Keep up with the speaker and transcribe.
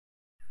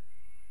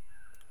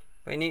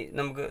അപ്പോൾ ഇനി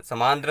നമുക്ക്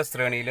സമാന്തര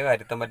ശ്രേണിയിൽ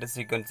അരിത്തമെറ്റിക്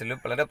സീക്വൻസിൽ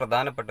വളരെ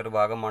പ്രധാനപ്പെട്ട ഒരു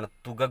ഭാഗമാണ്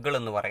തുകകൾ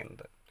എന്ന്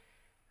പറയുന്നത്.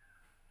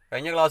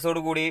 കഴിഞ്ഞ ക്ലാസ്സോട്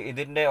കൂടി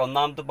ഇതിൻ്റെ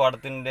ഒന്നാമത്തെ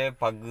പാഠത്തിൻ്റെ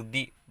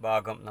പകുതി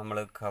ഭാഗം നമ്മൾ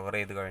കവർ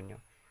ചെയ്ത് കഴിഞ്ഞു.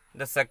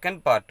 ഇതിൻ്റെ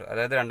സെക്കൻഡ് പാർട്ട്,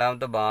 അതായത്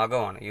രണ്ടാമത്തെ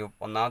ഭാഗമാണ്, ഈ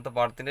ഒന്നാമത്തെ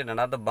പാഠത്തിൻ്റെ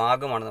രണ്ടാമത്തെ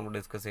ഭാഗമാണ് നമ്മൾ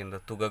ഡിസ്കസ്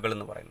ചെയ്യുന്നത്, തുകകൾ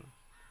എന്ന് പറയുന്നത്.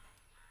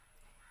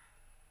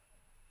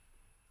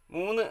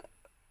 3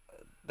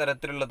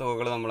 തരത്തിലുള്ള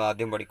തുകകൾ നമ്മൾ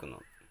ആദ്യം പഠിക്കുന്നു.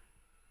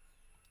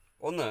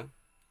 ഒന്ന്,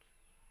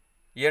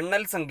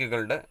 എണ്ണൽ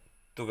സംഖ്യകളുടെ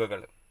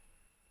തുകകൾ,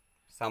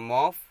 സം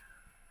ഓഫ്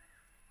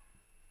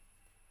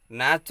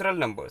നാച്ചുറൽ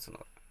നമ്പേഴ്സ് എന്ന്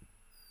പറയും.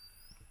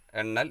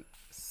 എണ്ണൽ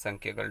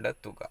സംഖ്യകളുടെ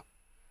തുക,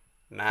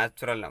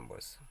 നാച്ചുറൽ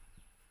നമ്പേഴ്സ്.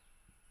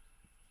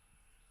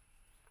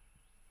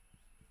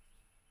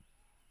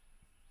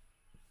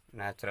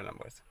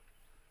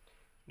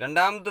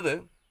 രണ്ടാമത്തത്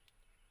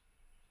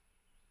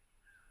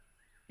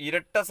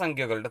ഇരട്ട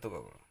സംഖ്യകളുടെ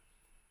തുകകൾ,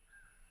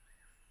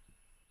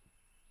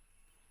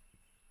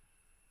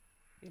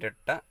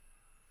 ഇരട്ട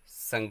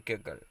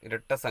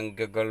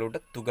സംഖ്യകളുടെ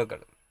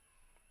തുകകൾ,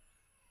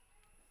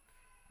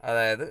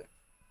 അതായത്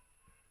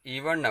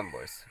ഈവൺ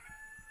നമ്പേഴ്സ്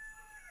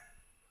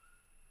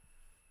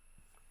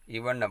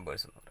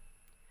എന്ന് പറയും.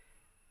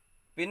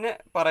 പിന്നെ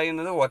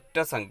പറയുന്നത് ഒറ്റ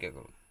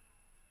സംഖ്യകൾ,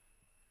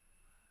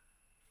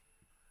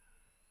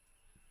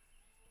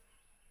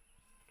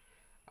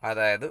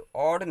 അതായത്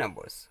ഓഡ്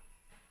നമ്പേഴ്സ്.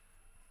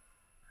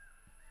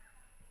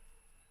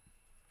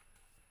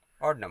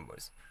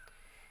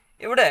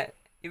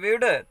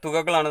 ഇവയുടെ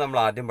തുകകളാണ് നമ്മൾ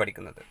ആദ്യം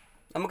പഠിക്കുന്നത്.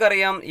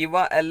 നമുക്കറിയാം ഇവ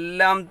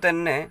എല്ലാം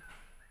തന്നെ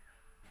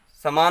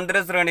സമാന്തര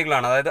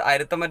ശ്രേണികളാണ്, അതായത്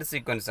അരിത്തമെറ്റിക്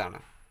സീക്വൻസ് ആണ്.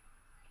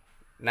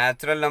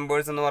 നാച്ചുറൽ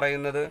നമ്പേഴ്സ് എന്ന്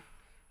പറയുന്നത്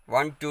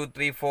 1 2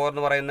 3 4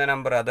 എന്ന് പറയുന്ന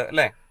നമ്പർ, അത്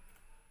അല്ലേ,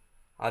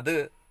 അത്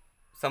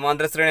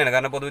സമാന്തര ശ്രേണിയാണ്,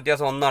 കാരണം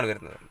പൊതുവ്യത്യാസം 1 ആണ്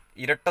വരുന്നത്.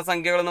 ഇരട്ട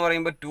സംഖ്യകൾ എന്ന്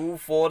പറയുമ്പോൾ 2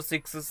 4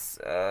 6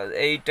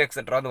 8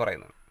 എക്സെട്ര എന്ന്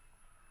പറയുന്നത്,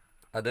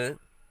 അത്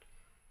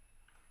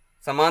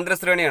സമാന്തര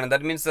ശ്രേണിയാണ്.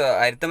 ദാറ്റ് മീൻസ്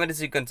അരിത്തമെറ്റിക്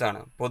സീക്വൻസ് ആണ്.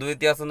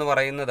 പൊതുവ്യത്യാസം എന്ന്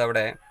പറയുന്നത്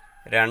അവിടെ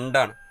 2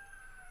 ആണ്.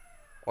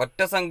 ഒറ്റ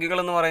സംഖ്യകൾ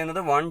എന്ന്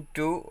പറയുന്നത് 1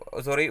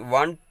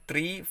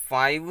 3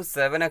 5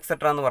 7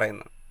 എക്സെട്ര എന്ന്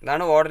പറയുന്നത്,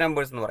 ഇതാണ് ഓഡ്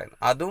നമ്പേഴ്സ് എന്ന് പറയുന്നത്.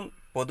 അതും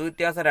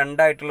പൊതുവ്യത്യാസം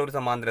 2 ആയിട്ടുള്ള ഒരു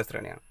സമാന്തര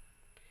ശ്രേണിയാണ്.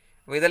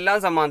 അപ്പോൾ ഇതെല്ലാം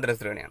സമാന്തര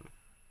ശ്രേണിയാണ്.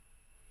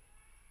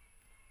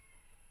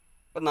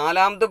 അപ്പോൾ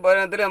നാലാമത്തെ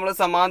പഠനത്തിൽ നമ്മൾ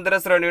സമാന്തര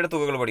ശ്രേണിയുടെ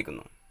തുകകൾ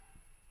പഠിക്കുന്നു.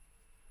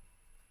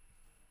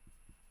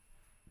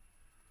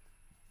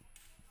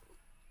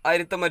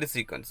 അരിത്തമെറ്റിക്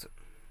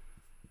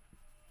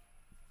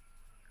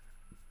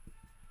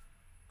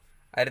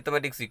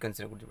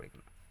സീക്വൻസിനെ കുറിച്ച്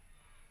പഠിക്കുന്നു.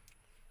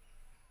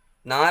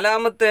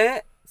 നാലാമത്തെ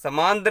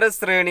സമാന്തര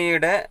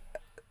ശ്രേണിയുടെ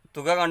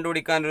തുക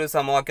കണ്ടുപിടിക്കാനൊരു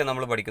സമവാക്യം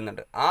നമ്മൾ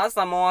പഠിക്കുന്നുണ്ട്. ആ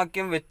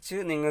സമവാക്യം വെച്ച്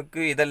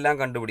നിങ്ങൾക്ക് ഇതെല്ലാം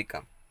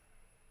കണ്ടുപിടിക്കാം.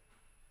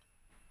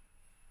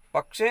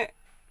 പക്ഷേ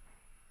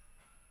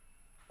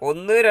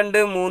 1 2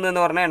 3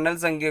 എന്ന് പറഞ്ഞ എണ്ണൽ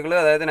സംഖ്യകൾ,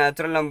 അതായത്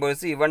natural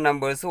numbers, even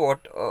numbers,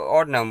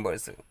 odd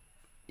numbers,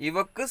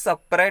 ഇവക്ക്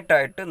സെപ്പറേറ്റ്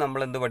ആയിട്ട് നമ്മൾ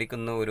എന്ത്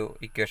പഠിക്കുന്നു, ഒരു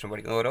ഇക്വേഷൻ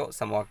പഠിക്കുന്നു, ഓരോ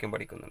സമവാക്യം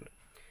പഠിക്കുന്നുണ്ട്.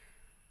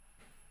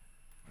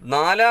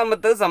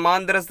 നാലാമത്തെ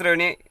സമാന്തര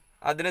ശ്രേണി,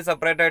 അതിന്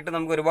സെപ്പറേറ്റ് ആയിട്ട്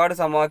നമുക്ക് ഒരുപാട്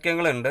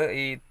സമവാക്യങ്ങളുണ്ട്.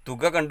 ഈ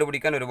തുക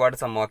കണ്ടുപിടിക്കാൻ ഒരുപാട്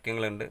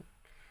സമവാക്യങ്ങളുണ്ട്.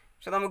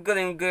 പക്ഷെ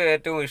നിങ്ങൾക്ക്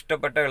ഏറ്റവും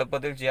ഇഷ്ടപ്പെട്ട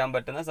എളുപ്പത്തിൽ ചെയ്യാൻ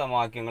പറ്റുന്ന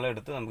സമവാക്യങ്ങൾ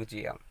എടുത്ത് നമുക്ക്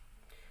ചെയ്യാം.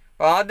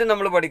 അപ്പോൾ ആദ്യം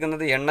നമ്മൾ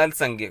പഠിക്കുന്നത് എണ്ണൽ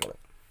സംഖ്യകൾ.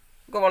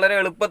 നമുക്ക് വളരെ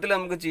എളുപ്പത്തിൽ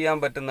നമുക്ക് ചെയ്യാൻ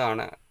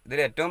പറ്റുന്നതാണ്. ഇതിൽ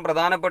ഏറ്റവും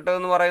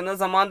പ്രധാനപ്പെട്ടതെന്ന് പറയുന്നത്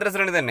സമാന്തര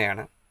ശ്രേണി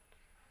തന്നെയാണ്.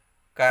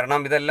 കാരണം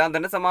ഇതെല്ലാം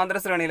തന്നെ സമാന്തര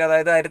ശ്രേണിയിൽ,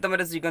 അതായത്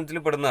അരിത്തമെറ്റിക് സീക്വൻസിൽ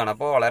പെടുന്നതാണ്.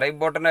 അപ്പോൾ വളരെ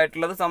ഇമ്പോർട്ടൻ്റ്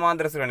ആയിട്ടുള്ളത്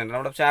സമാന്തര ശ്രേണിയാണ്.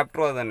 നമ്മുടെ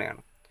ചാപ്റ്ററും അത്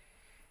തന്നെയാണ്.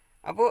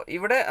 അപ്പോൾ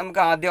ഇവിടെ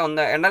നമുക്ക് ആദ്യം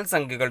എണ്ണൽ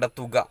സംഖ്യകളുടെ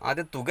തുക,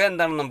 ആദ്യം തുക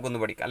എന്താണെന്ന് നമുക്കൊന്ന്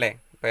പഠിക്കാം അല്ലേ.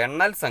 ഇപ്പോൾ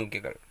എണ്ണൽ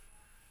സംഖ്യകൾ,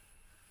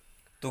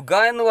 തുക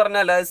എന്ന്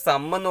പറഞ്ഞാൽ, അത്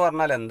സം എന്ന്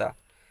പറഞ്ഞാൽ എന്താ?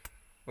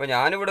 ഇപ്പോൾ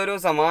ഞാനിവിടെ ഒരു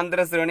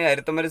സമാന്തര ശ്രേണി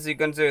അരിത്തമെറ്റിക്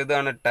സീക്വൻസ്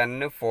എഴുതുകയാണ്.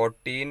 10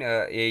 14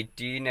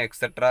 18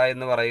 എക്സെട്ര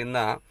എന്ന് പറയുന്ന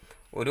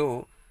ഒരു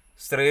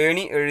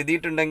ശ്രേണി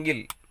എഴുതിയിട്ടുണ്ടെങ്കിൽ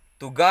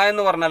തുക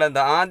എന്ന് പറഞ്ഞാൽ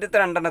എന്താ? ആദ്യത്തെ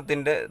 2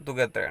 എണ്ണത്തിൻ്റെ തുക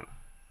എത്രയാണ്?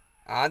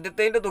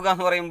 ആദ്യത്തേൻ്റെ തുക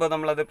എന്ന് പറയുമ്പോൾ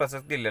നമ്മളത്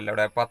പ്രസക്തി ഇല്ലല്ലോ,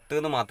 ഇവിടെ 10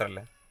 എന്ന് മാത്രമല്ല,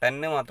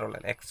 10 മാത്രമല്ല,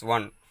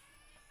 x1.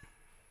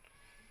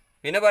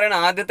 പിന്നെ പറയുന്ന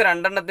ആദ്യത്തെ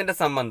 2 എണ്ണത്തിൻ്റെ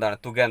സം എന്താണ്,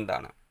 തുക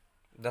എന്താണ്?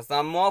 The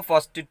sum of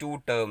first 2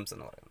 terms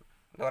എന്ന് പറയുന്നത്.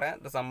 എന്താ പറയുക?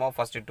 The sum of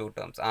first 2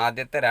 terms,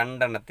 ആദ്യത്തെ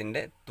 2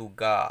 എണ്ണത്തിൻ്റെ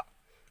തുക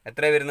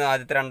എത്ര വരുന്നത്?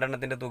 ആദ്യത്തെ 2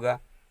 എണ്ണത്തിൻ്റെ തുക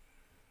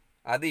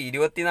അത്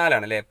 24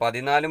 ആണ് അല്ലേ.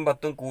 14ഉം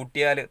 10ഉം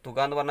കൂട്ടിയാൽ തുക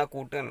എന്ന് പറഞ്ഞാൽ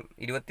കൂട്ടുകയാണ്,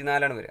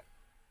 24 വരിക.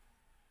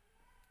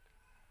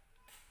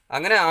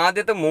 അങ്ങനെ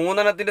ആദ്യത്തെ 3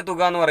 എണ്ണത്തിൻ്റെ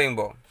തുക എന്ന്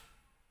പറയുമ്പോൾ,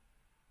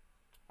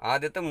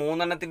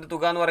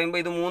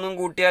 ഇത് 3ഉം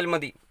കൂട്ടിയാൽ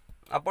മതി.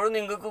 അപ്പോഴും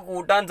നിങ്ങൾക്ക്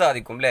കൂട്ടാൻ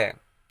സാധിക്കും അല്ലേ,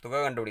 തുക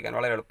കണ്ടുപിടിക്കാൻ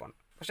വളരെ എളുപ്പമാണ്.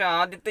 പക്ഷേ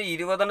ആദ്യത്തെ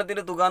 20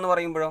 എണ്ണത്തിൻ്റെ തുക എന്ന്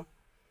പറയുമ്പോഴോ,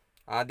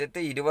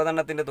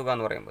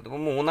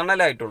 ഇതിപ്പോൾ 3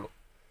 എണ്ണമല്ലായിട്ടുള്ളൂ.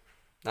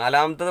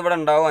 4ാമത്തത് ഇവിടെ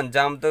ഉണ്ടാവും,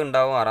 5ാമത്തത്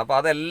ഉണ്ടാവും, 6. അപ്പോൾ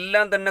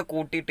അതെല്ലാം തന്നെ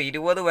കൂട്ടിയിട്ട്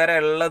 20 വരെ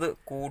ഉള്ളത്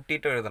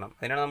കൂട്ടിയിട്ട് എഴുതണം.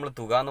 അതിനാണ് നമ്മൾ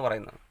തുക എന്ന്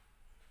പറയുന്നത്.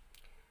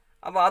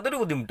 അപ്പോൾ അതൊരു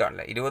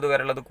ബുദ്ധിമുട്ടാണല്ലേ, 20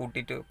 വരെ ഉള്ളത്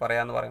കൂട്ടിയിട്ട്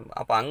പറയാമെന്ന് പറയുമ്പോൾ.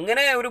 അപ്പോൾ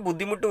അങ്ങനെ ഒരു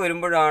ബുദ്ധിമുട്ട്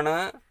വരുമ്പോഴാണ്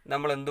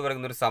നമ്മൾ എന്ത്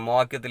പറയുന്ന ഒരു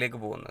സമവാക്യത്തിലേക്ക്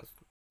പോകുന്നത്.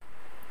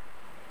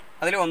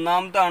 അതിൽ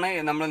ഒന്നാമതാണ്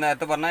നമ്മൾ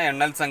നേരത്തെ പറഞ്ഞ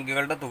എണ്ണൽ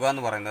സംഖ്യകളുടെ തുക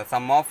എന്ന് പറയുന്നത്,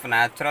 സം ഓഫ്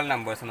നാച്ചുറൽ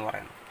നമ്പേഴ്സ് എന്ന്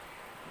പറയുന്നത്.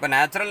 ഇപ്പോൾ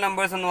നാച്ചുറൽ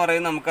നമ്പേഴ്സ് എന്ന്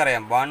പറയുന്നത്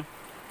നമുക്കറിയാം 1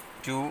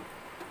 2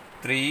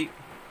 3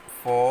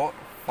 4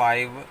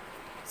 5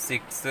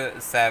 6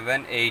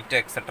 7 8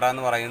 എക്സെട്ര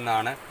എന്ന്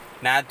പറയുന്നതാണ്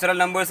നാച്ചുറൽ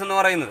നമ്പേഴ്സ് എന്ന്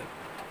പറയുന്നത്.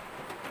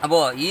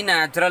 അപ്പോൾ ഈ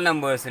നാച്ചുറൽ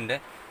നമ്പേഴ്സിൻ്റെ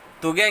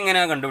തുക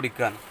എങ്ങനെയാണ്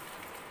കണ്ടുപിടിക്കുക?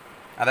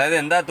 അതായത്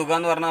എന്താ തുക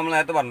എന്ന് പറഞ്ഞാൽ നമ്മൾ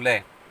നേരത്തെ പറഞ്ഞില്ലേ,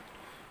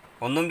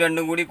 1ഉം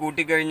 2ഉം കൂടി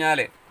കൂട്ടിക്കഴിഞ്ഞാൽ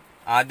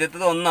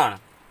ആദ്യത്തേത് 1ആണ്,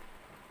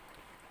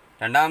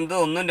 രണ്ടാമത്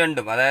 1ഉം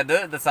 2ഉം, അതായത്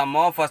the sum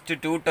of first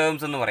 2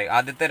 terms എന്ന് പറയും.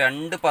 ആദ്യത്തെ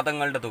 2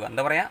 പദങ്ങളുടെ തുക,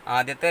 എന്താ പറയുക,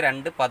 ആദ്യത്തെ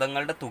 2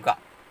 പദങ്ങളുടെ തുക.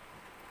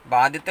 അപ്പോൾ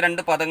ആദ്യത്തെ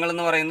 2 പദങ്ങൾ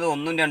എന്ന് പറയുന്നത്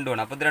 1ഉം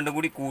 2ഉമാണ്. അപ്പോൾ ഇത് രണ്ടും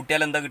കൂടി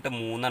കൂട്ടിയാൽ എന്താ കിട്ടുക?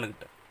 3ആണ്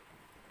കിട്ടുക,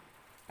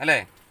 അല്ലേ?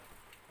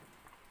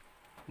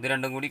 ഇത്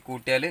രണ്ടും കൂടി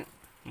കൂട്ടിയാൽ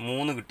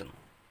 3 കിട്ടുന്നു.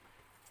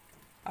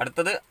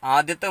 അടുത്തത്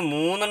ആദ്യത്തെ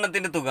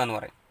 3 തുക എന്ന്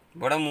പറയും.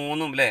 ഇവിടെ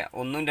 3ഉം അല്ലേ,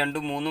 1ഉം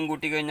 2ഉം 3ഉം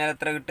കൂട്ടി കഴിഞ്ഞാൽ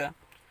എത്ര കിട്ടുക?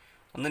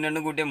 1ഉം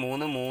 2ഉം കൂട്ടിയാൽ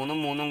 3, 3ഉം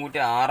 3ഉം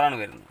കൂട്ടിയാൽ 6ആണ്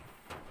വരുന്നത്.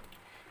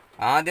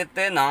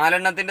 ആദ്യത്തെ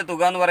 4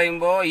 തുക എന്ന്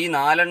പറയുമ്പോൾ ഈ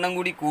 4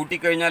 കൂടി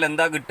കൂട്ടിക്കഴിഞ്ഞാൽ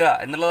എന്താ കിട്ടുക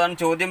എന്നുള്ളതാണ്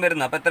ചോദ്യം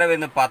വരുന്നത്. അപ്പോൾ എത്ര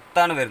വരുന്നത്?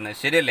 10ആണ് വരുന്നത്,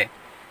 ശരിയല്ലേ?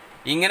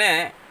 ഇങ്ങനെ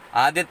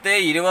ആദ്യത്തെ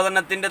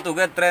 20 തുക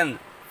എത്രയാണ്?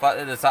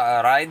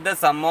 Write the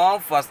sum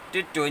of first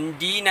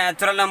 20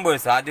 natural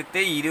numbers.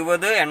 ആദ്യത്തെ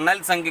 20 എണ്ണൽ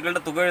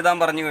സംഖ്യകളുടെ തുക എഴുതാൻ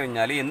പറഞ്ഞു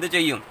കഴിഞ്ഞാൽ എന്ത്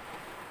ചെയ്യും?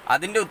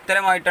 അതിൻ്റെ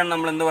ഉത്തരമായിട്ടാണ്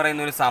നമ്മൾ എന്ത്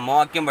പറയുന്ന ഒരു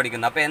സമവാക്യം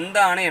പഠിക്കുന്നത്. അപ്പോൾ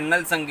എന്താണ്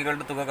എണ്ണൽ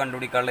സംഖ്യകളുടെ തുക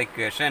കണ്ടുപിടിക്കാനുള്ള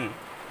ഇക്വേഷൻ?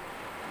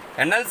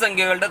 എണ്ണൽ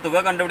സംഖ്യകളുടെ തുക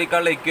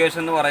കണ്ടുപിടിക്കാനുള്ള ഇക്വേഷൻ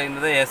എന്ന്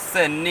പറയുന്നത്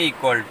Sn =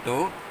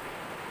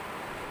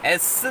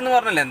 എസ് എന്ന്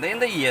പറഞ്ഞാൽ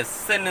എന്താ ഈ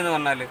Sn എന്ന്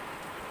പറഞ്ഞാൽ?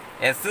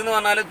 എസ് എന്ന്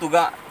പറഞ്ഞാൽ തുക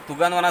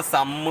എന്ന് പറഞ്ഞാൽ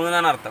സമ്മ്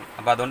എന്നാണ് അർത്ഥം.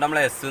 അപ്പോൾ അതുകൊണ്ട് നമ്മൾ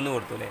എസ് എന്ന്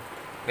കൊടുത്തു അല്ലേ.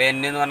 അപ്പോൾ എൻ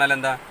എന്ന് പറഞ്ഞാൽ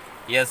എന്താ?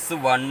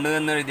 S1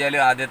 എന്ന് എഴുതിയാൽ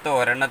ആദ്യത്തെ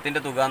ഒരെണ്ണത്തിൻ്റെ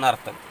തുക എന്ന്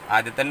അർത്ഥം.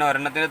 ആദ്യത്തെ തന്നെ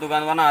ഒരെണ്ണത്തിൻ്റെ തുക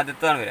എന്ന് പറഞ്ഞാൽ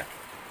ആദ്യത്താണ് വരിക.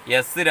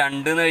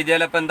 S2 എന്ന്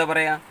എഴുതിയാൽ അപ്പോൾ എന്താ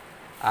പറയുക?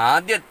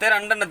 ആദ്യത്തെ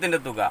 2 എണ്ണത്തിൻ്റെ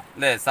തുക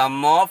അല്ലേ, സം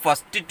ഓഫ്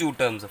ഫസ്റ്റ് 2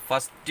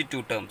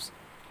 ടേംസ്.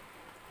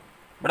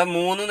 ഇവിടെ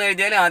 3 എന്ന്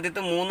എഴുതിയാൽ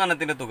ആദ്യത്തെ 3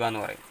 എണ്ണത്തിൻ്റെ തുക എന്ന്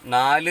പറയും.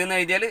 4 എന്ന്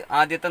എഴുതിയാൽ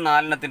ആദ്യത്തെ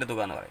 4 എണ്ണത്തിൻ്റെ തുക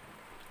എന്ന് പറയും.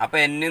 അപ്പോൾ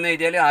n എന്ന്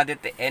എഴുതിയാൽ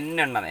ആദ്യത്തെ n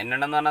എണ്ണം എന്ന്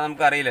പറഞ്ഞാൽ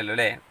നമുക്ക് അറിയില്ലല്ലോ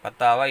അല്ലേ,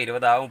 10 ആവാം,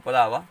 20 ആവാം, 30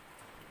 ആവാം,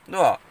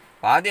 എന്തുവാ.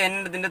 അപ്പോൾ ആദ്യം n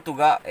എണ്ണത്തിൻ്റെ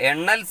തുക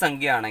എണ്ണൽ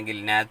സംഖ്യ ആണെങ്കിൽ,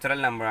 നാച്ചുറൽ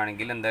നമ്പർ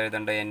ആണെങ്കിൽ എന്താ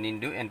എഴുതേണ്ടത്? n ×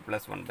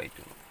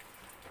 n+1/2.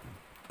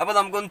 അപ്പോൾ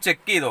നമുക്കൊന്ന്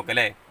ചെക്ക് ചെയ്ത് നോക്കാം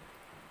അല്ലേ.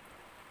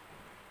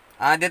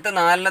 ആദ്യത്തെ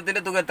 4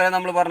 എണ്ണത്തിൻ്റെ തുക എത്ര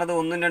നമ്മൾ പറഞ്ഞത്?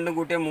 1ഉം 2ഉം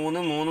കൂട്ടിയാൽ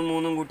 3, 3ഉം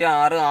 3ഉം കൂട്ടിയാൽ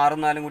 6,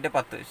 6ഉം 4ഉം കൂട്ടിയാൽ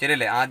 10,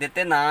 ശരിയല്ലേ?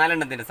 ആദ്യത്തെ 4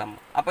 എണ്ണത്തിൻ്റെ സമ്മ.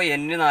 അപ്പോൾ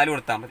n 4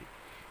 കൊടുത്താൽ മതി.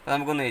 അപ്പോൾ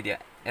നമുക്കൊന്ന്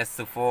എഴുതിയാൽ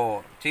S4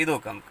 ചെയ്ത്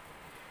നോക്കാം നമുക്ക്.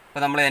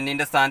 അപ്പോൾ നമ്മൾ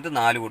n-ൻ്റെ സ്ഥാനത്ത്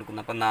 4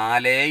 കൊടുക്കുന്നു. അപ്പോൾ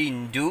 4 ×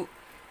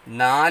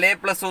 4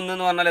 + 1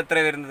 എന്ന് പറഞ്ഞാൽ എത്ര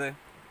വരുന്നത്?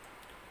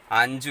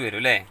 5 വരും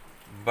അല്ലേ,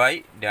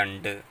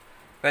 /2.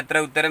 അപ്പോൾ എത്ര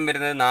ഉത്തരം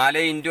വരുന്നത്? 4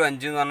 ×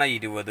 5 എന്ന് പറഞ്ഞാൽ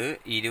 20,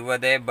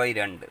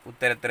 20/2.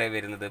 ഉത്തരം എത്ര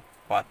വരുന്നത്?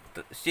 10.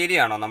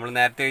 ശരിയാണോ നമ്മൾ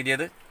നേരത്തെ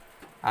എഴുതിയത്?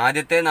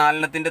 ആദ്യത്തെ 4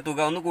 എണ്ണത്തിൻ്റെ തുക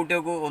ഒന്ന് കൂട്ടി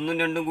നോക്കൂ. 1ഉം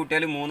 2ഉം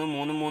കൂട്ടിയാൽ 3,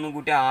 3ഉം 3ഉം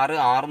കൂട്ടിയാൽ 6,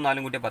 6ഉം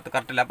 4ഉം കൂട്ടിയാൽ 10.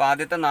 കറക്റ്റല്ല. അപ്പോൾ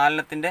ആദ്യത്തെ 4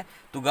 എണ്ണത്തിൻ്റെ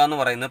തുക എന്ന്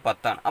പറയുന്നത്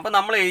 10ആണ്. അപ്പോൾ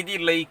നമ്മൾ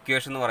എഴുതിയിട്ടുള്ള ഈ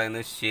ഇക്വേഷൻ എന്ന്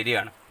പറയുന്നത്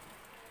ശരിയാണ്.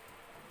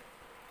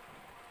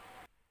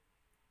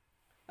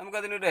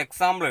 നമുക്കതിനൊരു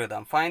എക്സാമ്പിൾ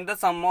എഴുതാം. Find the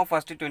sum of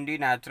first 20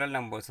 natural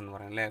numbers എന്ന്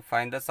പറയും അല്ലേ.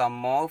 Find the sum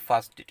of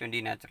first 20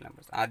 natural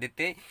numbers.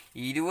 ആദ്യത്തെ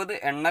 20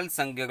 എണ്ണൽ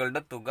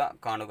സംഖ്യകളുടെ തുക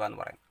കാണുക എന്ന്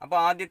പറയും. അപ്പോൾ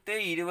ആദ്യത്തെ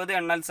 20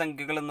 എണ്ണൽ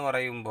സംഖ്യകൾ എന്ന്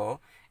പറയുമ്പോൾ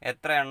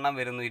എത്ര എണ്ണം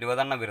വരുന്നു?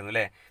 20 എണ്ണം വരുന്നു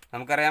അല്ലേ.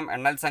 നമുക്കറിയാം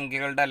എണ്ണൽ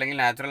സംഖ്യകളുടെ അല്ലെങ്കിൽ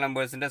നാച്ചുറൽ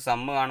നമ്പേഴ്സിൻ്റെ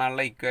സമ്മ്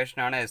കാണാനുള്ള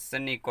ഇക്വേഷനാണ്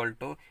Sn =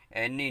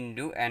 n ×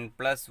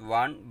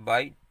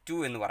 n+1/2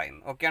 എന്ന്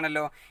പറയുന്നത്. ഓക്കെ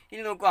ആണല്ലോ.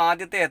 ഇനി നോക്കൂ,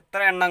 ആദ്യത്തെ എത്ര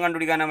എണ്ണം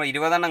കണ്ടുപിടിക്കാനാണ്?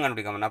 20 എണ്ണം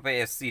കണ്ടുപിടിക്കാൻ പറ്റും. അപ്പോൾ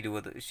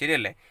S20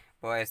 ശരിയല്ലേ.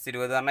 അപ്പോൾ S20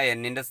 പറഞ്ഞാൽ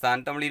n-ൻ്റെ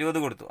സ്ഥാനത്ത് നമ്മൾ 20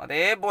 കൊടുത്തു.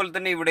 അതേപോലെ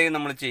തന്നെ ഇവിടെയും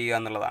നമ്മൾ ചെയ്യുക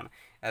എന്നുള്ളതാണ്.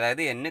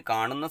 അതായത് n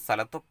കാണുന്ന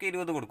സ്ഥലത്തൊക്കെ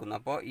 20 കൊടുക്കുന്നു.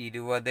 അപ്പോൾ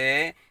 20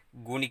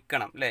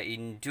 ഗുണിക്കണം അല്ലേ,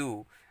 ഇൻറ്റു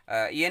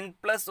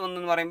n+1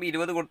 എന്ന് പറയുമ്പോൾ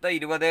 20 കൊടുത്താൽ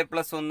 20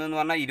 + 1 എന്ന്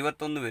പറഞ്ഞാൽ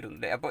 21 വരും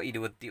അല്ലേ. അപ്പോൾ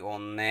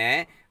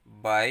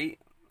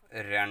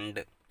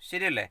 21/2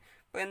 ശരിയല്ലേ.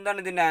 അപ്പോൾ എന്താണ്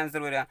ഇതിൻ്റെ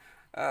ആൻസർ വരിക?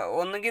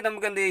 ഒന്നുകിൽ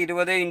നമുക്ക് എന്ത് ചെയ്യാം,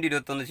 20 ×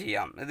 21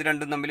 ചെയ്യാം. ഇത്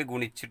രണ്ടും തമ്മിൽ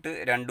ഗുണിച്ചിട്ട്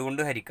 2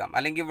 കൊണ്ട് ഹരിക്കാം.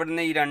 അല്ലെങ്കിൽ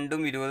ഇവിടുന്ന് ഈ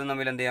 2ഉം 20ഉം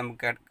തമ്മിൽ എന്ത് ചെയ്യാം,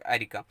 നമുക്ക്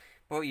ഹരിക്കാം.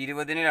 ഇപ്പോൾ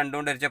 20നെ 2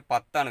 കൊണ്ട് ഹരിച്ചാൽ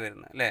 10ആണ്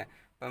വരുന്നത് അല്ലേ.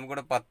 അപ്പോൾ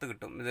നമുക്കിവിടെ 10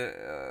 കിട്ടും ഇത്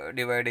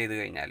ഡിവൈഡ് ചെയ്ത്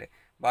കഴിഞ്ഞാൽ.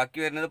 ബാക്കി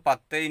വരുന്നത്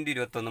 10 ×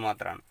 21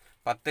 മാത്രമാണ്.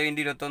 10 ×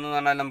 21 എന്ന്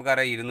പറഞ്ഞാൽ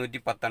നമുക്കറിയാം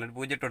 210ആണ്.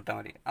 0 ഇട്ടാൽ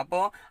മതി.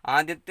 അപ്പോൾ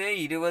ആദ്യത്തെ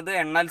 20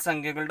 എണ്ണൽ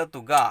സംഖ്യകളുടെ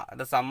തുക,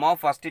 അത് some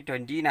of first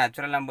 20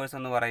 natural numbers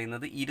എന്ന്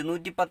പറയുന്നത്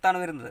 210ആണ്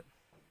വരുന്നത്.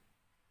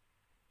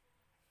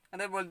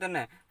 അതേപോലെ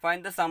തന്നെ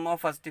find the sum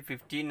of first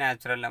 15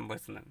 natural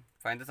numbers എന്ന്.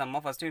 Find the sum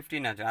of first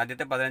 15 natural,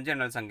 ആദ്യത്തെ 15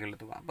 എണ്ണൽ സംഖ്യകളുടെ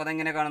തുക. അപ്പോൾ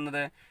അതെങ്ങനെ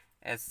കാണുന്നത്?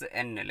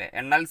 Sn അല്ലേ.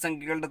 എണ്ണൽ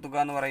സംഖ്യകളുടെ തുക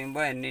എന്ന്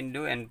പറയുമ്പോൾ n ×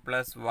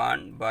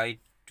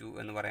 n+1/2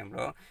 എന്ന്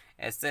പറയുമ്പോൾ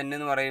Sn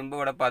എന്ന് പറയുമ്പോൾ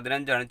ഇവിടെ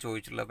 15ആണ്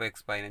ചോദിച്ചിട്ടുള്ളത്. അപ്പോൾ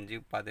x15,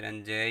 15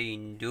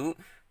 ×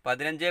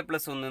 15 +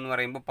 1 എന്ന്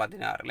പറയുമ്പോൾ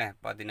 16 അല്ലേ,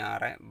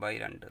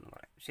 16/2 എന്ന്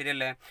പറയും.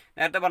 ശരിയല്ലേ.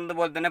 നേരത്തെ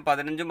പറഞ്ഞതുപോലെ തന്നെ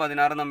 15ഉം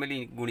 16ഉം തമ്മിൽ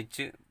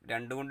ഗുണിച്ച്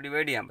 2 കൊണ്ട്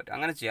ഡിവൈഡ് ചെയ്യാൻ പറ്റും.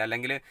 അങ്ങനെ ചെയ്യാം.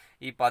 അല്ലെങ്കിൽ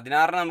ഈ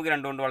 16നെ നമുക്ക്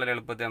 2 കൊണ്ട് വളരെ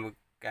എളുപ്പത്തിൽ നമുക്ക്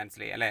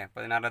ക്യാൻസൽ ചെയ്യാം അല്ലേ.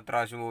 16 എത്ര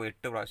പ്രാവശ്യം പോകും?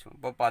 8 പ്രാവശ്യം.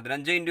 അപ്പോൾ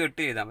 15 ×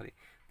 8 ചെയ്താൽ മതി.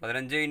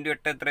 15 ×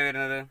 8 എത്ര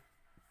വരുന്നത്?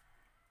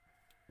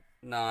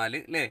 4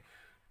 അല്ലേ,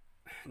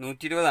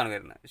 120ആണ്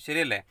വരുന്നത്.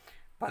 ശരിയല്ലേ.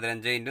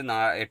 15 ×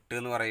 8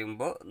 എന്ന്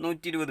പറയുമ്പോൾ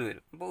 120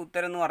 വരും. അപ്പോൾ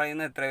ഉത്തരം എന്ന്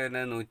പറയുന്നത് എത്ര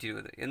വരുന്നത്?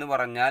 120 എന്ന്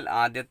പറഞ്ഞാൽ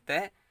ആദ്യത്തെ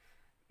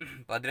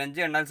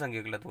 15 എണ്ണൽ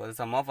സംഖ്യകളുടെ തുക, അത്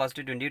സം ഓഫ്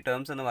ഫസ്റ്റ് 20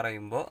 ടേംസ് എന്ന്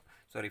പറയുമ്പോൾ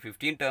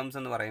 15 ടേംസ്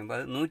എന്ന് പറയുമ്പോൾ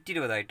അത്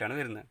 120 ആയിട്ടാണ്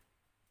വരുന്നത്.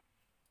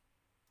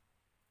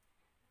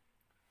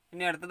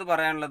 ഇനി അടുത്തത്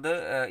പറയാനുള്ളത്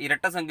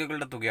ഇരട്ട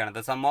സംഖ്യകളുടെ തുകയാണ്.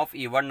 The sum of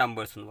even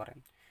numbers എന്ന്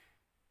പറയും.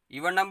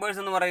 ഈവൺ നമ്പേഴ്സ്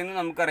എന്ന് പറയുന്നത്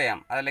നമുക്കറിയാം,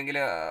 അതല്ലെങ്കിൽ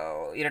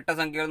ഇരട്ട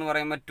സംഖ്യകൾ എന്ന്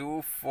പറയുമ്പോൾ 2,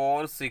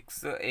 4,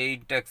 6,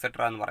 8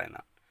 എക്സെട്ര എന്ന്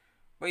പറയുന്നത്.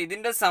 അപ്പോൾ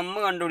ഇതിൻ്റെ സമ്മ്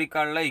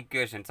കണ്ടുപിടിക്കാനുള്ള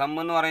ഇക്വേഷൻ, സമ്മ്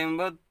എന്ന്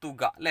പറയുമ്പോൾ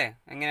തുക അല്ലേ,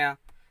 എങ്ങനെയാ?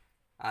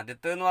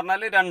 ആദ്യത്തേന്ന്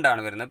പറഞ്ഞാൽ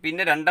 2 വരുന്നത്.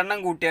 പിന്നെ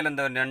 2 കൂട്ടിയാൽ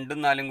എന്താ വരുന്നത്?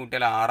 2ഉം 4ഉം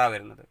കൂട്ടിയാൽ 6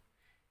 വരുന്നത്.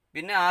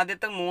 പിന്നെ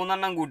ആദ്യത്തെ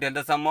 3 കൂട്ടിയാൽ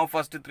the sum of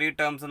first 3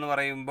 terms എന്ന്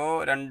പറയുമ്പോൾ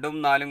 2ഉം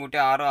 4ഉം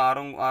കൂട്ടിയാൽ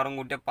 6, 6ഉം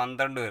കൂട്ടിയാൽ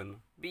 12 വരുന്നു.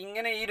 അപ്പം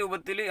ഇങ്ങനെ ഈ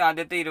രൂപത്തിൽ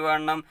ആദ്യത്തെ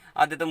 20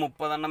 ആദ്യത്തെ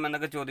 30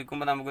 എന്നൊക്കെ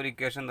ചോദിക്കുമ്പോൾ നമുക്കൊരു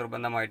ഇക്വേഷൻ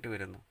നിർബന്ധമായിട്ട്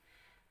വരുന്നു.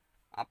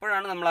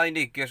 അപ്പോഴാണ് നമ്മൾ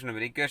അതിൻ്റെ ഇക്വേഷൻ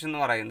വരും. ഇക്വേഷൻ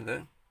എന്ന് പറയുന്നത്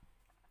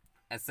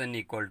Sn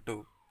ഈക്വൽ ടു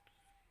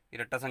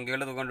ഇരട്ട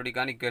സംഖ്യകളുടെ തുക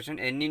കണ്ടുപിടിക്കാൻ ഇക്വേഷൻ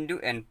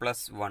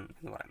n×n+1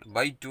 എന്ന് പറയുന്നത്.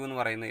 ബൈ 2 എന്ന്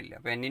പറയുന്നതില്ല.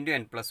 അപ്പോൾ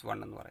n×n+1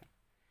 എന്ന് പറയും.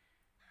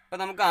 അപ്പോൾ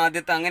നമുക്ക്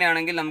ആദ്യത്തെ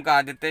അങ്ങനെയാണെങ്കിൽ നമുക്ക്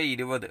ആദ്യത്തെ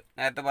 20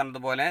 നേരത്തെ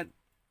പറഞ്ഞതുപോലെ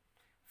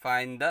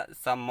find the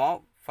sum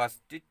of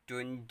first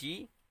 20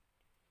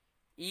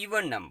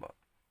 even number.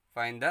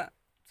 Find the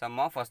sum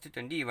of first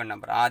 20 even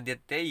number.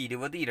 ആദ്യത്തെ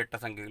 20 ഇരട്ട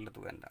സംഖ്യകളുടെ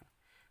തുക എന്താണ്?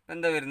 അപ്പോൾ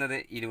എന്താ വരുന്നത്?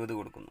 20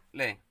 കൊടുക്കുന്നു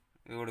അല്ലേ?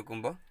 ഇത്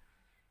കൊടുക്കുമ്പോൾ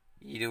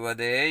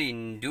 20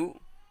 ഇൻറ്റു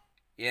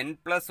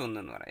n+1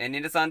 എന്ന് പറയാം.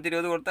 എന്നിൻ്റെ സ്ഥാനത്ത്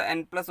 20 കൊടുത്താൽ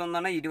n+1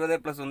 ആണ്. 20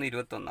 + 1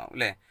 21 ആവും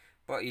അല്ലേ?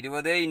 അപ്പോൾ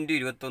 20 ഇൻറ്റു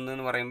 21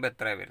 എന്ന് പറയുമ്പോൾ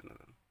എത്രയാണ്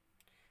വരുന്നത്?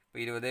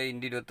 അപ്പോൾ 20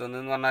 ഇൻറ്റു 21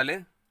 എന്ന് പറഞ്ഞാൽ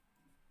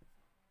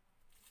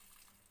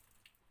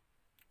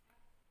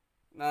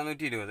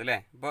 420 അല്ലേ?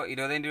 ഇപ്പോൾ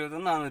 20 ഇൻറ്റു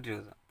 21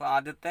 420. അപ്പോൾ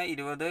ആദ്യത്തെ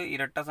 20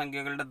 ഇരട്ട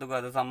സംഖ്യകളുടെ തുക,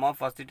 അത് some of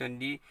first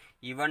 20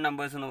 even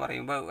numbers എന്ന്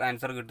പറയുമ്പോൾ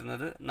ആൻസർ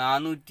കിട്ടുന്നത്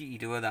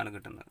 420 ആണ്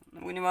കിട്ടുന്നത്.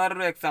 നമുക്ക് ഇനി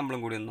വേറൊരു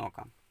എക്സാമ്പിളും കൂടി ഒന്ന്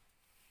നോക്കാം.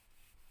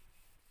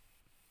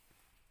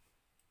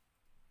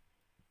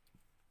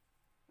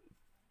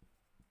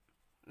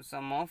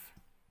 Some of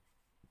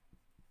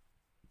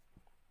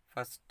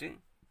first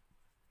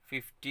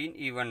 15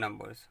 even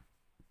numbers,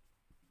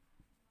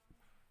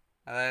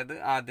 അതായത്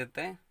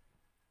ആദ്യത്തെ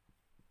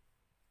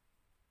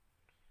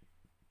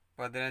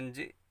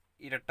 15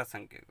 ഇരട്ട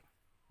സംഖ്യകൾ.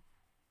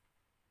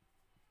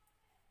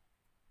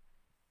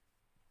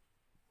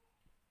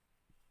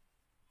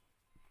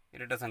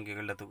 ഇരട്ട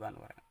സംഖ്യകളുടെ തുക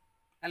എന്ന് പറയാം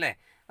അല്ലേ?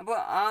 അപ്പോൾ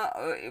ആ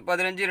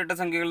 15 ഇരട്ട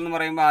സംഖ്യകൾ എന്ന്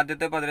പറയുമ്പോൾ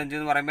ആദ്യത്തെ 15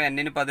 എന്ന് പറയുമ്പോൾ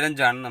n-ന്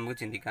 15 ആണെന്ന് നമുക്ക്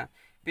ചിന്തിക്കാം.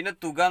 പിന്നെ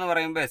തുക എന്ന്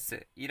പറയുമ്പോൾ s.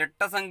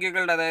 ഇരട്ട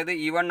സംഖ്യകളുടെ, അതായത്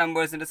ഈവൺ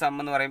നമ്പേഴ്സിൻ്റെ സം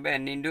എന്ന് പറയുമ്പോൾ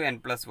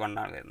n×n+1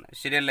 ആണ് വരുന്നത്.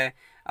 ശരിയല്ലേ?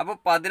 അപ്പോൾ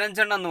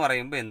 15 എന്ന്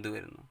പറയുമ്പോൾ എന്ത്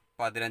വരുന്നു?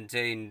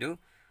 15 ഇൻറ്റു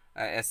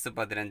s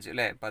 15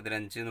 അല്ലേ?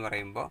 15 എന്ന്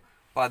പറയുമ്പോൾ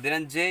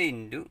 15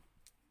 ഇൻറ്റു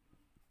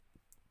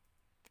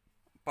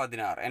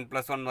 16,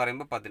 n+1 എന്ന്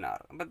പറയുമ്പോൾ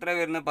 16. അപ്പോൾ എത്ര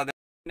വരുന്നത്?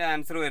 15ൻ്റെ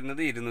ആൻസർ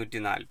വരുന്നത്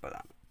 240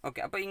 ആണ്. ഓക്കെ,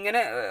 അപ്പോൾ ഇങ്ങനെ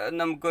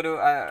നമുക്കൊരു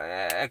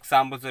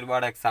എക്സാമ്പിൾസ്,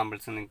 ഒരുപാട്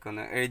എക്സാമ്പിൾസ്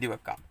നിങ്ങൾക്കൊന്ന് എഴുതി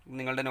വെക്കാം.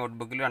 നിങ്ങളുടെ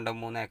നോട്ട്ബുക്കിൽ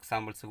 2-3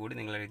 എക്സാമ്പിൾസ് കൂടി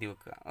നിങ്ങൾ എഴുതി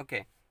വെക്കുക. ഓക്കെ,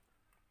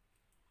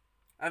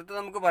 അടുത്ത്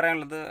നമുക്ക്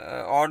പറയാനുള്ളത്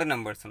ഓഡ്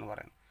നമ്പേഴ്സ് എന്ന്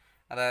പറയുന്നത്,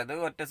 അതായത്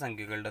ഒറ്റ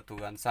സംഖ്യകളുടെ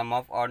തുക, സം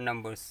ഓഫ് ഓഡ്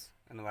നമ്പേഴ്സ്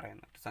എന്ന്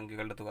പറയുന്നത്. ഒറ്റ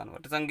സംഖ്യകളുടെ തുക.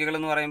 ഒറ്റ സംഖ്യകൾ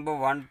എന്ന് പറയുമ്പോൾ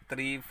 1,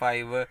 3,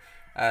 5,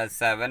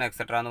 7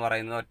 എക്സെട്ര എന്ന്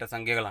പറയുന്നത് ഒറ്റ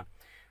സംഖ്യകളാണ്.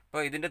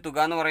 അപ്പോൾ ഇതിൻ്റെ തുക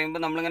എന്ന്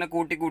പറയുമ്പോൾ നമ്മളിങ്ങനെ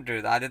കൂട്ടി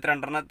എഴുതും. ആദ്യത്തെ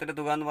 2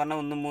 തുക എന്ന് പറഞ്ഞാൽ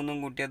 1ഉം 3ഉം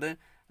കൂട്ടിയത്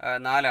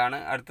 4 ആണ്.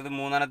 അടുത്തത്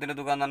 3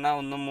 തുക എന്ന് പറഞ്ഞാൽ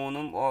 1ഉം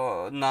 3ഉം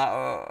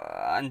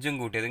 5ഉം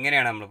കൂട്ടിയത്.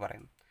 ഇങ്ങനെയാണ് നമ്മൾ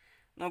പറയുന്നത്.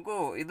 നോക്കൂ,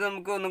 ഇത്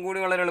നമുക്ക് ഒന്നും കൂടി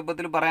വളരെ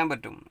എളുപ്പത്തിൽ പറയാൻ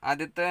പറ്റും.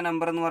 ആദ്യത്തെ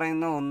നമ്പർ എന്ന്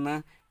പറയുന്നത് 1,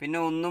 പിന്നെ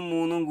 1ഉം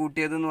 3ഉം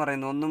കൂട്ടിയത് എന്ന്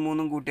പറയുന്നത് 1ഉം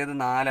 3ഉം കൂട്ടിയത്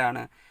 4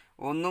 ആണ്.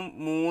 1ഉം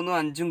 3ഉം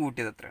 5ഉം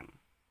കൂട്ടിയത് എത്രയാണ്?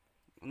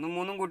 1ഉം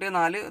 3ഉം കൂട്ടിയത്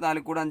 4,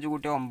 4 കൂടെ 5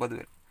 കൂട്ടിയത് 9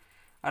 വരും.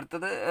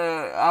 അടുത്തത്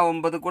ആ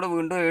 9 കൂടെ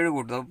വീണ്ടും 7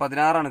 കൂട്ടുന്നത്, അപ്പോൾ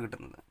 16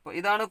 കിട്ടുന്നത്. അപ്പോൾ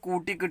ഇതാണ്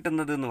കൂട്ടി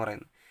കിട്ടുന്നത് എന്ന്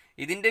പറയുന്നത്.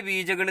 ഇതിൻ്റെ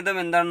ബീജഗണിതം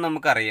എന്താണെന്ന്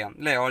നമുക്കറിയാം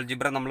അല്ലേ?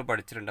 ഓൾജിബ്ര നമ്മൾ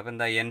പഠിച്ചിട്ടുണ്ട്. അപ്പോൾ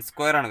എന്താ?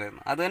 n² ആണ്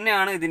വരുന്നത്. അത്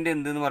തന്നെയാണ് ഇതിൻ്റെ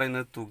എന്തെന്ന്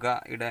പറയുന്നത്?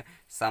 തുകയുടെ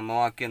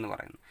സമവാക്യം എന്ന്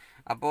പറയുന്നത്.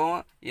 അപ്പോൾ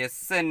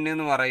Sn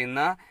എന്ന്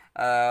പറയുന്ന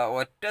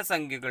ഒറ്റ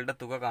സംഖ്യകളുടെ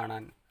തുക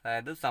കാണാൻ,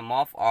 അതായത് സം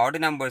ഓഫ്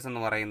ഓഡ് നമ്പേഴ്സ്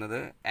എന്ന് പറയുന്നത്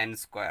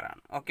n²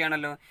 ആണ്. ഓക്കെ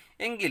ആണല്ലോ?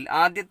 എങ്കിൽ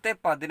ആദ്യത്തെ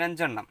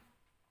 15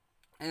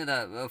 ഇതാ,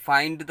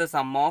 find the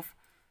sum of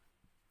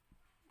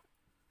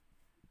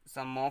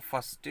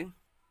first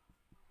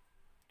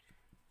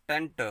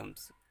 10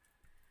 terms,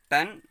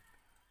 10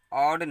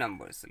 odd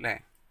numbers അല്ലേ?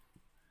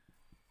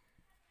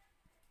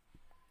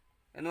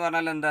 എന്ന്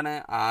പറഞ്ഞാൽ എന്താണ്?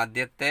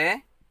 ആദ്യത്തെ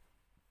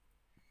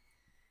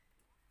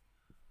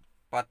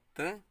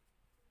 10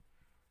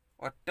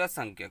 ഒറ്റ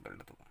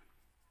സംഖ്യകളുടെ തുക.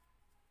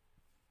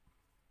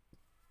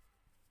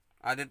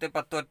 ആദ്യത്തെ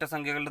 10 ഒറ്റ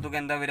സംഖ്യകളുടെ തുക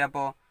എന്താ വരിക?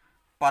 അപ്പോൾ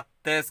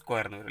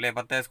 10² എന്ന് വരും അല്ലേ?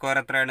 10²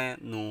 എത്രയാണ്?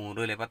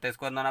 100 അല്ലേ?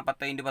 10² എന്ന് പറഞ്ഞാൽ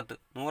 10 × 10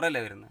 100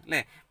 അല്ലേ വരുന്നത്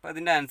അല്ലേ? അപ്പോൾ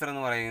അതിൻ്റെ ആൻസർ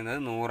എന്ന് പറയുന്നത്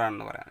 100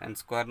 ആണെന്ന് പറയാം.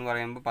 n² എന്ന്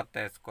പറയുമ്പോൾ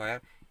 10²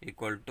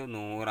 ഈക്വൽ ടു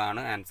 100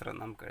 ആണ് ആൻസർ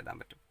എന്ന് നമുക്ക് എഴുതാൻ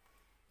പറ്റും.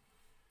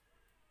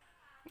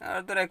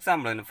 അടുത്തൊരു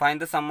എക്സാമ്പിൾ ആണ്.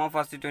 Find the sum of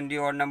first 20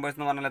 odd numbers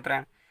എന്ന് പറഞ്ഞാൽ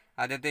എത്രയാണ്?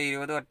 ആദ്യത്തെ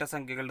 20 ഒറ്റ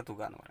സംഖ്യകളുടെ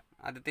തുക എന്ന് പറയും.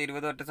 ആദ്യത്തെ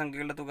 20 ഒറ്റ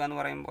സംഖ്യകളുടെ തുക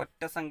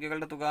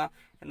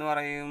എന്ന്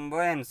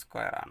പറയുമ്പോൾ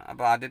n² ആണ്.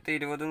 അപ്പോൾ ആദ്യത്തെ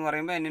 20 എന്ന്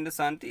പറയുമ്പോൾ n-ൻ്റെ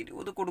സ്ഥാനത്ത്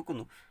 20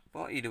 കൊടുക്കുന്നു.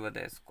 അപ്പോൾ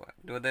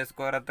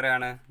 20²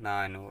 എത്രയാണ്?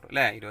 400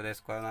 അല്ലേ?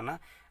 20² എന്ന് പറഞ്ഞാൽ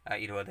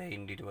 20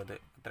 × 20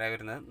 എത്രയാണ്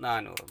വരുന്നത്?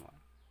 400 എന്ന് പറയും.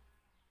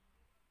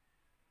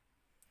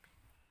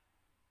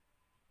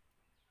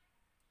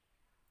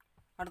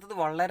 അടുത്തത്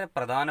വളരെ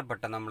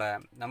പ്രധാനപ്പെട്ട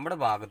നമ്മുടെ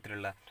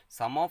ഭാഗത്തിലുള്ള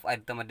സം ഓഫ്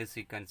അരിത്തമെറ്റിക്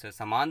സീക്വൻസ്,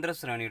 സമാന്തര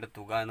ശ്രേണിയുടെ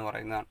തുക എന്ന്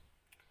പറയുന്നതാണ്.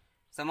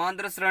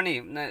 സമാന്തര ശ്രേണി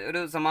ഒരു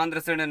സമാന്തര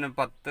ശ്രേണി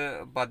 10,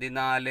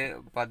 14,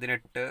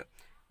 18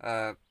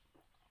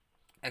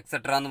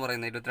 എക്സെട്ര എന്ന്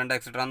പറയുന്നത് 22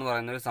 എക്സെട്ര എന്ന്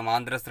പറയുന്ന ഒരു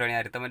സമാന്തര ശ്രേണി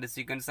അരിത്തമെറ്റിക്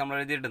സീക്വൻസ് നമ്മൾ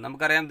എഴുതിയിട്ടുണ്ട്.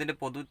 നമുക്കറിയാം ഇതിൻ്റെ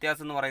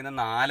പൊതുവ്യത്യാസം എന്ന് പറയുന്നത്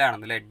 4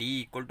 ആണെന്ന് അല്ലേ. d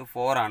 =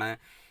 4 ആണ്.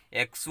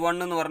 x1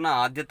 എന്ന് പറഞ്ഞാൽ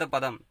ആദ്യത്തെ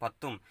പദം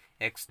 10ഉം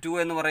x2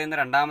 എന്ന് പറയുന്ന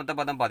രണ്ടാമത്തെ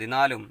പദം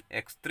 14ഉം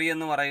x3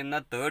 എന്ന് പറയുന്ന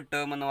തേർഡ്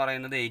ടേം എന്ന്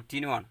പറയുന്നത്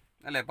 18ഉമാണ്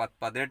അല്ലേ,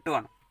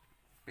 18ഉമാണ്.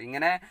 അപ്പം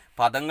ഇങ്ങനെ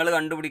പദങ്ങൾ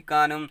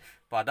കണ്ടുപിടിക്കാനും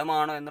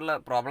പദമാണോ എന്നുള്ള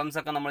പ്രോബ്ലംസ്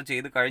ഒക്കെ നമ്മൾ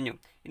ചെയ്ത് കഴിഞ്ഞു.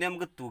 ഇനി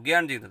നമുക്ക്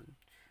തുകയാണ് ചെയ്തത്.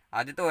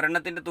 ആദ്യത്തെ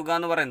ഒരെണ്ണത്തിൻ്റെ തുക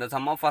എന്ന് പറയുന്നത്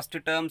സം ഓഫ് ഫസ്റ്റ്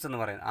ടേംസ് എന്ന്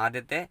പറയുന്നത്,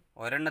 ആദ്യത്തെ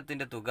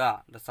ഒരെണ്ണത്തിൻ്റെ തുക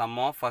the sum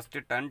of first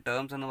 10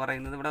 terms എന്ന്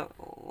പറയുന്നത് ഇവിടെ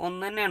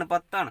ഒന്ന് തന്നെയാണ്,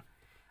 10ആണ്.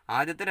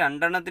 ആദ്യത്തെ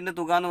രണ്ടെണ്ണത്തിൻ്റെ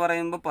തുക എന്ന്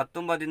പറയുമ്പോൾ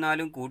 10ഉം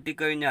 14ഉം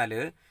കൂട്ടിക്കഴിഞ്ഞാൽ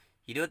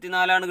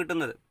 24ആണ്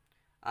കിട്ടുന്നത്.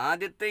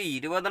 ആദ്യത്തെ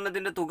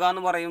 20 തുക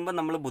എന്ന് പറയുമ്പോൾ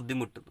നമ്മൾ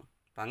ബുദ്ധിമുട്ടുന്നു.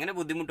 അപ്പം അങ്ങനെ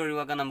ബുദ്ധിമുട്ട്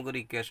ഒഴിവാക്കാൻ നമുക്കൊരു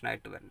ഇക്വേഷൻ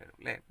ആയിട്ട് വരേണ്ടി വരും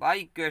അല്ലേ. അപ്പോൾ ആ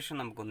ഇക്വേഷൻ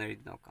നമുക്കൊന്ന്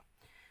എഴുതി നോക്കാം.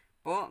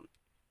 അപ്പോൾ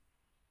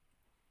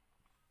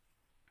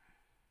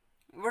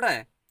ഇവിടെ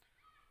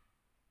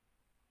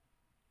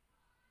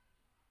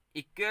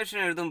ഇക്വേഷൻ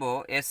എഴുതുമ്പോൾ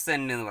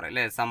SN എന്ന് പറയും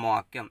അല്ലേ,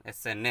 സമവാക്യം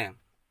SN,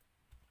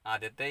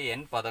 ആദ്യത്തെ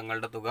n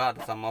പദങ്ങളുടെ തുക അത്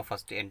some of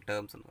first n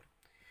terms എന്ന് പറയും.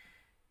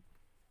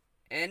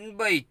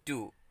 n/2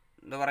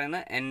 എന്താ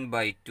പറയുന്നത്,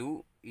 n/2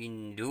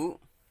 into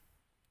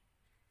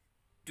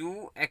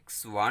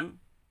 2x1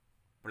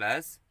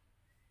 plus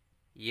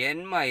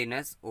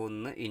n-1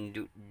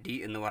 into d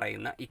എന്ന്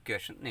പറയുന്ന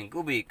ഇക്വേഷൻ നിങ്ങൾക്ക്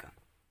ഉപയോഗിക്കാം.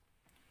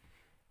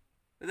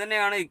 ഇത്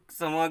തന്നെയാണ് ഈ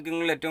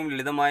സമവാക്യങ്ങളിൽ ഏറ്റവും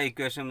ലളിതമായ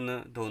ഇക്വേഷൻ എന്ന്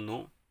തോന്നുന്നു.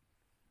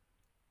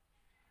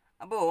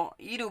 അപ്പോൾ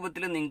ഈ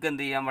രൂപത്തിൽ നിങ്ങൾക്ക്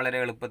എന്ത് ചെയ്യാം, വളരെ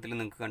എളുപ്പത്തിൽ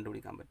നിങ്ങൾക്ക്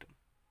കണ്ടുപിടിക്കാൻ പറ്റും.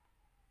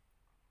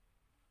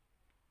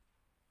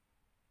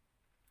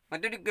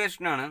 മറ്റൊരു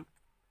ഇക്വേഷനാണ്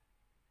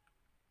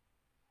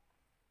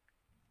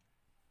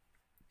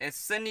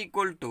Sn =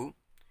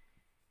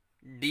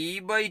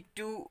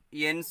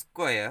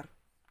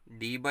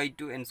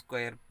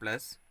 d/2n²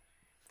 plus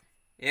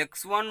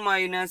x1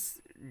 minus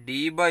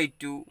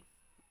d/2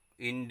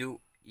 into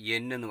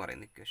n എന്ന്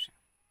പറയുന്ന ഇക്വേഷൻ.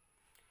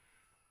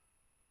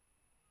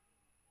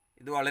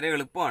 ഇത് വളരെ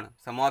എളുപ്പമാണ്.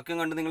 സമവാക്യം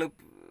കണ്ട് നിങ്ങൾ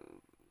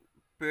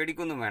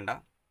പേടിക്കൊന്നും വേണ്ട.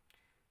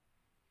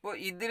 അപ്പോൾ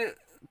ഇതിൽ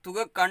തുക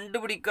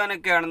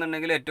കണ്ടുപിടിക്കാനൊക്കെ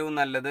ആണെന്നുണ്ടെങ്കിൽ ഏറ്റവും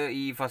നല്ലത്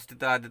ഈ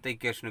ഫസ്റ്റത്തെ ആദ്യത്തെ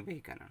ഇക്വേഷൻ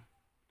ഉപയോഗിക്കാനാണ്.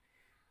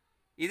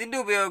 ഇതിൻ്റെ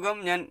ഉപയോഗം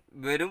ഞാൻ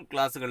വരും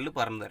ക്ലാസ്സുകളിൽ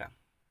പറഞ്ഞു തരാം.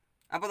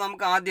 അപ്പോൾ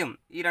നമുക്ക് ആദ്യം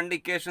ഈ രണ്ട്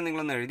ഇക്വേഷൻ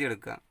നിങ്ങളൊന്ന്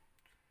എഴുതിയെടുക്കുക.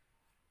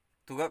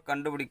 തുക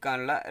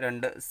കണ്ടുപിടിക്കാനുള്ള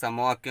രണ്ട്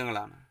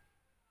സമവാക്യങ്ങളാണ്.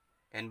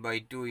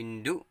 n/2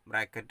 ഇൻറ്റു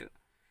ബ്രാക്കറ്റ്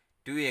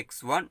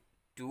 2x1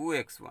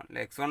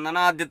 അല്ലേ, x1 എന്ന്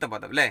പറഞ്ഞാൽ ആദ്യത്തെ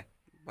പദം അല്ലേ,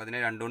 അപ്പോൾ അതിനെ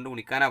 2 കൊണ്ട്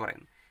ഗുണിക്കാനാണ്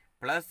പറയുന്നത്,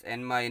 പ്ലസ്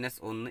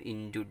n-1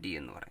 ഇൻറ്റു d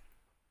എന്ന് പറയും.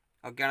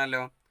 ഓക്കെ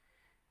ആണല്ലോ.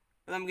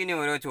 അപ്പോൾ നമുക്കിനി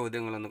ഓരോ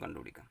ചോദ്യങ്ങളൊന്ന്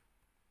കണ്ടുപിടിക്കാം.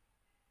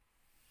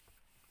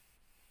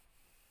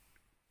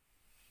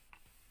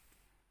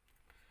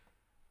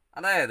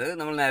 അതായത്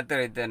നമ്മൾ നേരത്തെ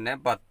എഴുതി തന്നെ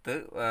 10,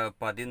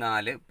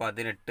 14,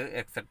 18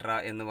 എക്സെട്ര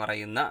എന്ന്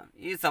പറയുന്ന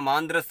ഈ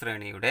സമാന്തര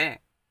ശ്രേണിയുടെ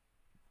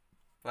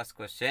first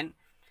question,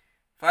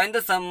 find the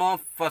sum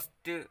of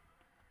first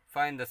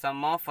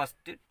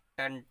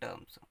 10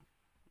 terms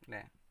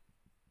അല്ലേ.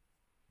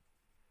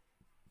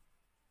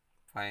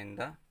 Find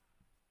the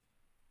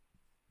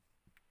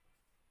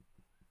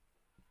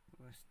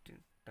first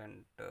 10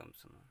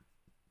 terms.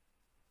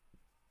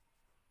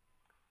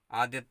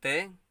 ആദ്യത്തെ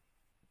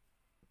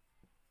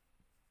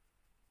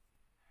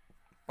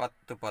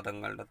 10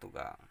 പദങ്ങളുടെ തുക.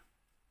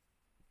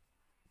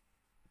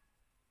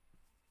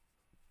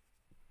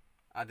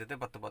 ആദ്യത്തെ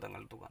 10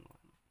 പദങ്ങളുടെ തുക എന്ന്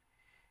പറയുന്നത്.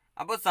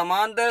 അപ്പോൾ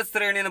സമാന്തര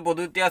ശ്രേണി എന്ന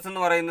പൊതുവ്യത്യാസം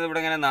എന്ന് പറയുന്നത് ഇവിടെ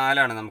ഇങ്ങനെ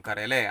 4ആണ്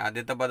നമുക്കറിയാം അല്ലേ.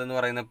 ആദ്യത്തെ പദം എന്ന്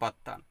പറയുന്നത്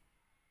 10ആണ്.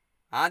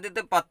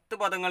 ആദ്യത്തെ 10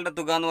 പദങ്ങളുടെ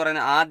തുക എന്ന്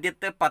പറയുന്നത്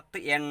ആദ്യത്തെ 10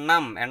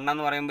 എണ്ണം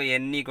എന്ന് പറയുമ്പോൾ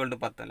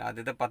n=10 അല്ലേ.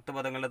 ആദ്യത്തെ 10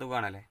 പദങ്ങളുടെ തുക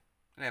ആണല്ലേ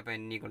അല്ലേ. അപ്പോൾ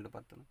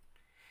n=10.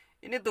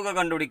 ഇനി തുക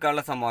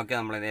കണ്ടുപിടിക്കാനുള്ള സമവാക്യം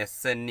നമ്മൾ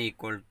Sn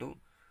 =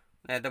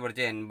 നേരത്തെ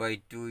പഠിച്ച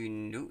n/2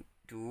 into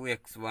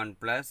 2x1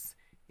 plus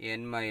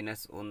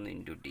n-1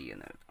 into d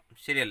എന്ന് എഴുതാം.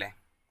 ശരിയല്ലേ.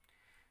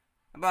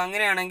 അപ്പോൾ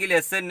അങ്ങനെയാണെങ്കിൽ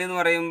Sn എന്ന്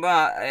പറയുമ്പോൾ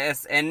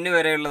n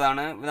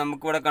വരെയുള്ളതാണ്.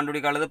 നമുക്കിവിടെ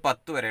കണ്ടുപിടിക്കാനുള്ളത്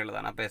 10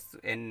 വരെയുള്ളതാണ്. അപ്പോൾ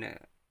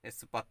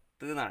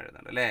S10 എന്നാണ്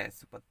എഴുതേണ്ടത് അല്ലേ.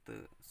 S10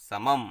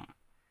 സമം.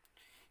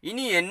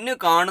 ഇനി n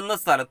കാണുന്ന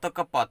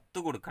സ്ഥലത്തൊക്കെ 10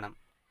 കൊടുക്കണം.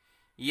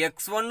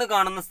 x1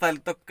 കാണുന്ന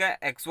സ്ഥലത്തൊക്കെ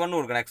x1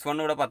 കൊടുക്കണം. x1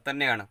 ഇവിടെ 10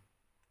 തന്നെയാണ്,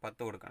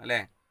 10 കൊടുക്കണം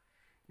അല്ലേ.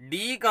 d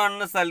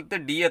കാണുന്ന സ്ഥലത്ത്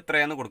d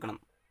എത്രയാണെന്ന് കൊടുക്കണം.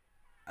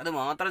 അത്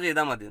മാത്രം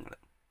ചെയ്താൽ മതി നിങ്ങൾ.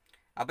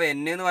 അപ്പോൾ n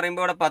എന്ന്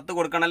പറയുമ്പോൾ ഇവിടെ 10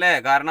 കൊടുക്കണം അല്ലേ.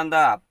 കാരണം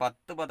എന്താ,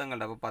 10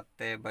 പദങ്ങളുണ്ട്. അപ്പോൾ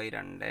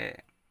 10/2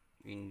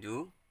 ഇൻറ്റു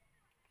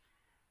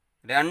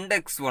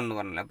 2x1 എന്ന്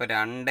പറഞ്ഞില്ല. അപ്പോൾ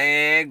 2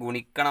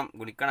 ഗുണിക്കണം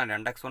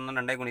 2x1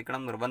 2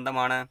 ഗുണിക്കണം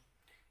നിർബന്ധമാണ്.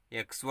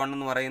 x1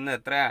 എന്ന് പറയുന്നത്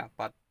എത്രയാ,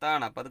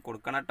 10ആണ്. അപ്പോൾ അത്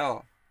കൊടുക്കണം കേട്ടോ.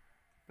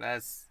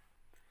 പ്ലസ്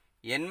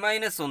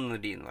n-1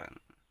 d എന്ന്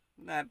പറയുന്നത്.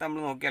 നേരത്തെ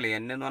നമ്മൾ നോക്കിയാലേ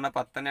n എന്ന് പറഞ്ഞാൽ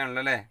 10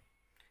 തന്നെയാണല്ലോ അല്ലേ.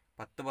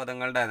 10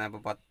 പദങ്ങളുടെ ആയിരുന്നു.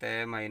 അപ്പോൾ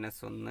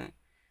 10-1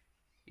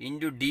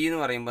 ഇൻറ്റു d എന്ന്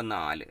പറയുമ്പോൾ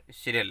 4.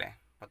 ശരിയല്ലേ.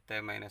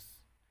 10-1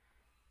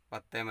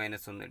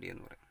 d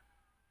എന്ന് പറയും.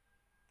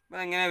 അപ്പോൾ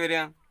എങ്ങനെയാണ് വരിക,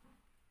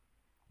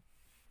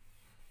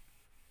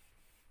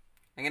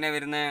 എങ്ങനെയാണ്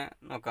വരുന്നത്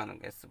നോക്കാം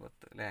നമുക്ക്.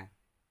 S10 അല്ലേ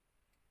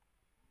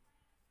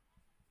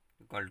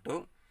ഈക്വൽ ടു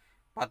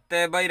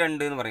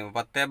 10/2 എന്ന് പറയുമ്പോൾ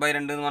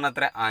 10/2 എന്ന് പറഞ്ഞാൽ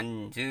എത്ര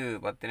 5.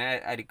 10നെ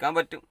അരിക്കാൻ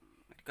പറ്റും,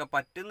 അരിക്കാൻ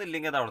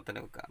പറ്റുന്നില്ലെങ്കിൽ അത് അവിടെ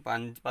തന്നെ വെക്കുക. അപ്പോൾ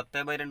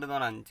 10/2 എന്ന്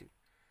പറഞ്ഞാൽ 5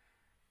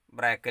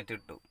 ബ്രാക്കറ്റ്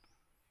ഇട്ടു.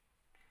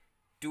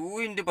 2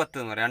 × 10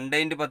 എന്ന് പറയാം,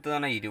 2 × 10 എന്ന്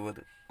പറഞ്ഞാൽ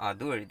 20,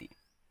 അതും എഴുതി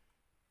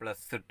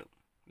പ്ലസ് ഇട്ടു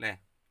അല്ലേ.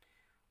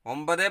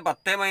 9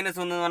 10 -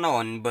 1 എന്ന് പറഞ്ഞാൽ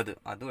 9,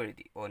 അതും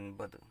എഴുതി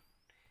 9.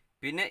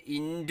 പിന്നെ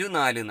 ×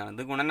 4 എന്നാണ്,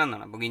 ഇത് ഗുണനം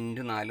എന്നാണ്, അപ്പോൾ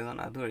 × 4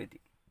 എന്നാണ്, അതും എഴുതി.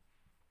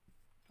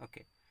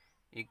 ഓക്കെ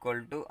ഈക്വൽ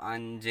ടു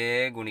 5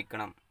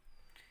 ഗുണിക്കണം.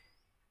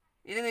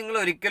 ഇനി നിങ്ങൾ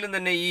ഒരിക്കലും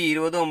തന്നെ ഈ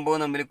 29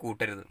 തമ്മിൽ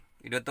കൂട്ടരുത്,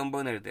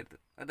 29 എഴുതരുത്,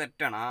 അത്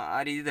തെറ്റാണ്, ആ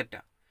രീതി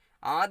തെറ്റാണ്.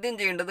 ആദ്യം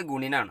ചെയ്യേണ്ടത്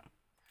ഗുണിനാണ്,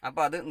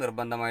 അപ്പോൾ അത്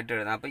നിർബന്ധമായിട്ട്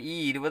എഴുതാം. അപ്പോൾ ഈ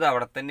 20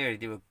 അവിടെ തന്നെ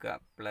എഴുതി വെക്കുക.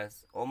 പ്ലസ്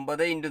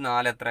 9 ×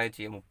 4 എത്ര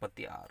ചെയ്യുക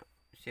 36,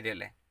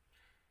 ശരിയല്ലേ.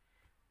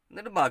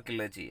 എന്നിട്ട്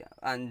ബാക്കിയുള്ളത് ചെയ്യുക.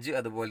 5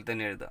 അതുപോലെ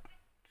തന്നെ എഴുതുക.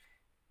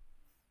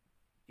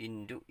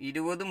 ×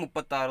 20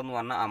 36 എന്ന്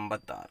പറഞ്ഞാൽ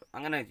 56,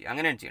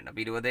 അങ്ങനെയാണ് ചെയ്യേണ്ടത്.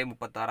 അപ്പോൾ 20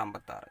 36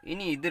 56.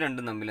 ഇനി ഇത്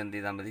രണ്ടും തമ്മിൽ എന്ത്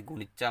ചെയ്താൽ മതി,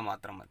 ഗുണിച്ചാൽ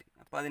മാത്രം മതി.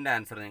 അപ്പോൾ അതിൻ്റെ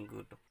ആൻസർ നിങ്ങൾക്ക്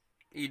കിട്ടും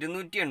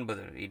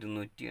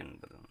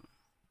 280.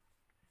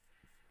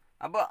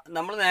 അപ്പോൾ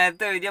നമ്മൾ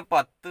നേരത്തെ എഴുതിയ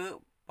 10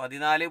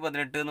 14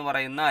 18 എന്ന്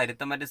പറയുന്ന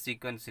അരിത്തമെറ്റിക്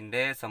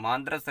സീക്വൻസിൻ്റെ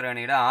സമാന്തര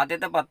ശ്രേണിയുടെ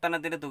ആദ്യത്തെ 10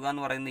 എണ്ണത്തിൻ്റെ തുക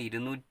എന്ന് പറയുന്നത്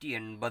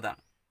 280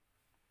 ആണ്.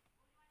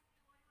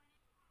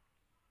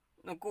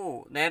 നോക്കൂ,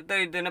 നേരത്തെ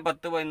എഴുതിയതിന്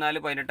 10 14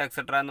 18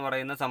 എക്സെട്ര എന്ന്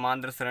പറയുന്ന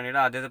സമാന്തര ശ്രേണിയുടെ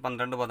ആദ്യത്തെ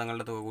 12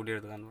 പദങ്ങളുടെ തുക കൂടി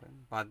എഴുതുക എന്ന്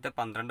പറയുന്നത്. അപ്പോൾ ആദ്യത്തെ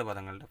 12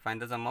 പദങ്ങളുടെ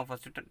find the sum of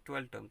first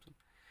 12 terms.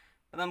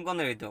 അപ്പോൾ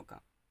നമുക്കൊന്ന് എഴുതി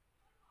നോക്കാം.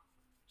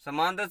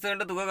 സമാന്തര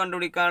ശ്രേണിയുടെ തുക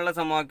കണ്ടുപിടിക്കാനുള്ള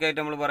സമവാക്യമായിട്ട്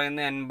നമ്മൾ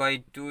പറയുന്നത്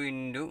n/2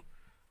 ×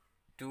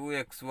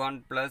 2x1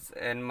 +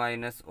 n -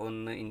 1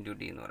 ×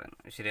 d എന്ന്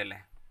പറയുന്നത്, ശരിയല്ലേ.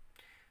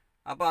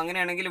 അപ്പോൾ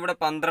അങ്ങനെയാണെങ്കിൽ ഇവിടെ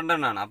 12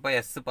 എണ്ണമാണ്, അപ്പോൾ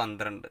S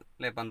 12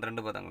 അല്ലേ,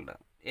 12 പദങ്ങളുടെ.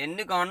 n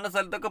കാണുന്ന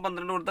സ്ഥലത്തൊക്കെ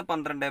 12 കൊടുത്താൽ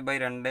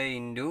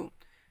 12/2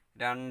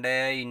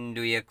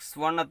 ×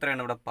 x1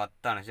 എത്രയാണ് ഇവിടെ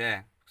 10 ആണ്, ശേ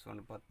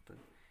x1 10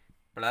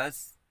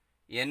 പ്ലസ്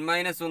n -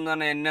 1 എന്ന്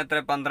പറഞ്ഞാൽ n എത്ര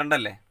 12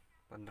 അല്ലേ,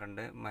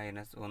 12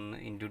 - 1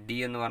 × d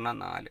എന്ന് പറഞ്ഞാൽ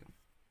 4.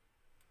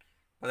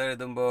 അത്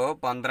എഴുതുമ്പോൾ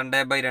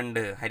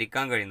 12/2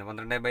 ഹരിക്കാൻ കഴിയുന്നു,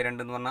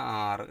 12/2 എന്ന് പറഞ്ഞാൽ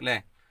 6 അല്ലേ,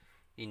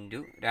 × 2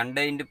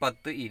 ×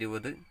 10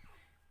 20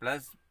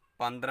 പ്ലസ്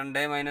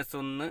 12 -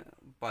 1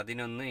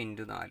 11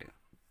 × 4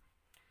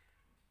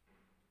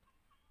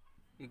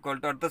 ഈക്വൽ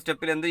ടു അടുത്ത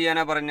സ്റ്റെപ്പിൽ എന്ത്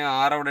ചെയ്യാനാണ് പറഞ്ഞത്,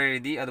 6 അവിടെ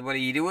എഴുതി, അതുപോലെ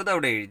 20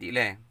 അവിടെ എഴുതി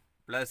അല്ലേ,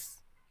 പ്ലസ്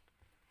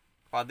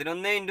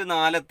 11 ×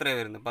 4 എത്ര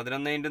വരുന്നത്,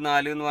 11 ×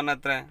 4 എന്ന് പറഞ്ഞാൽ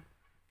എത്ര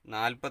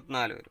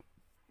 44 വരും,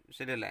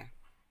 ശരിയല്ലേ.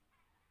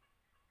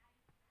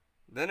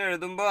 ഇതിന്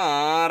എഴുതുമ്പോൾ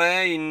 6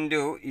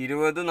 ×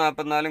 20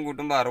 44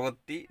 കൂട്ടുമ്പോൾ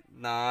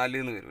 64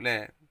 എന്ന് വരും അല്ലേ,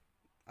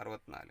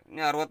 64.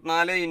 ഇനി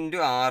 64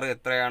 × 6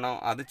 എത്രയാണോ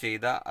അത്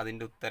ചെയ്താൽ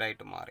അതിൻ്റെ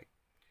ഉത്തരമായിട്ട് മാറി.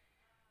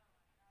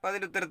 അപ്പം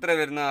അതിൻ്റെ ഉത്തരം എത്ര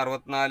വരുന്നത്,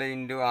 64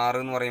 ×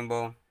 6 എന്ന്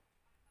പറയുമ്പോൾ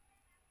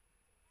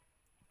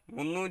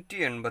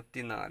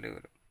 384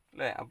 വരും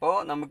അല്ലേ. അപ്പോൾ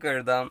നമുക്ക്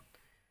എഴുതാം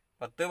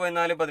 10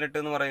 14 18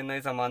 എന്ന് പറയുന്ന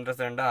ഈ സമാന്തര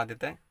ശ്രേണിയുടെ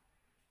ആദ്യത്തെ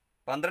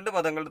 12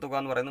 പദങ്ങളുടെ തുക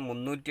എന്ന് പറയുന്നത്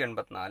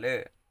 384.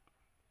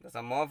 The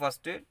sum of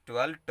first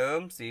 12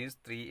 terms is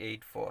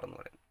 384 എന്ന്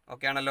പറയുന്നത്.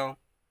 ഓക്കെ ആണല്ലോ.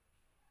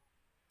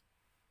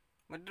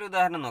 മറ്റൊരു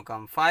ഉദാഹരണം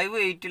നോക്കാം. 5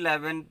 8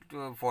 11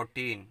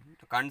 14.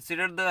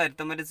 കൺസിഡർ ദ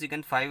അരിത്തമെറ്റിക്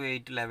സീക്വൻസ് 5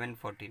 8 11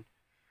 14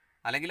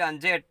 അല്ലെങ്കിൽ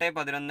 5 8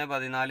 11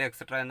 14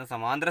 എക്സെട്ര എന്ന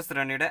സമാന്തര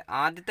ശ്രേണിയുടെ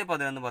ആദ്യത്തെ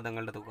 11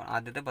 പദങ്ങളുടെ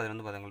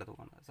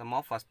തുകയാണ്. സം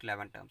ഓഫ് ഫസ്റ്റ്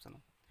 11 ടേംസ് ആണ്.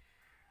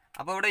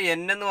 അപ്പോൾ ഇവിടെ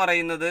n എന്ന്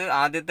പറയുന്നത്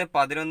ആദ്യത്തെ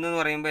 11 എന്ന്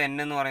പറയുമ്പോൾ n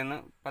എന്ന്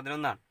പറയുന്നത്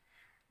 11 ആണ്.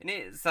 ഇനി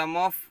സം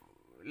ഓഫ്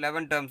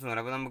 11 ടേംസ് എന്ന്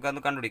പറയും. അപ്പോൾ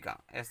നമുക്കത് കണ്ടുപിടിക്കാം.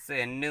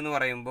 n എന്ന്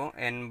പറയുമ്പോൾ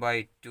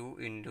n/2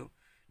 ×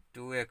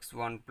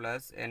 2x1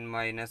 + n -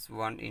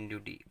 1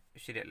 × d,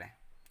 ശരിയല്ലേ.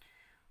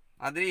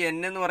 അതിൽ n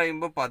എന്ന്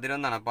പറയുമ്പോൾ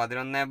 11 ആണ്.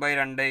 11/2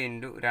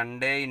 ×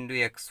 2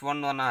 × x1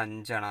 എന്ന് പറഞ്ഞാൽ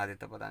 5 ആണ്,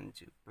 ആദ്യത്തെ പദം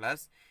 5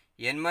 പ്ലസ്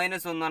n - 1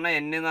 എന്ന് പറഞ്ഞാൽ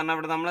n എന്ന് പറഞ്ഞാൽ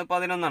ഇവിടെ നമ്മൾ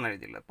 11 ആണ്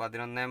എഴുതിയുള്ളത്,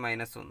 11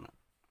 - 1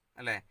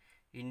 അല്ലേ,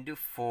 ×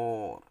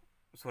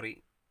 4 സോറി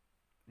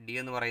d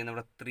എന്ന് പറയുന്നത്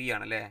ഇവിടെ 3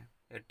 ആണ് അല്ലേ,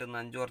 8 ന്ന്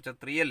 5 കുറച്ച്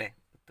 3 അല്ലേ,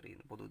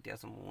 3 പൊതു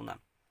വ്യത്യാസം 3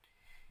 ആണ്.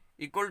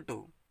 ഈക്വൽ ടു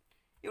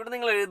ഇവിടെ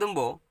നിങ്ങൾ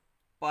എഴുതുമ്പോൾ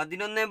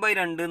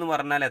 11/2 എന്ന്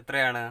പറഞ്ഞാൽ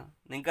എത്രയാണ്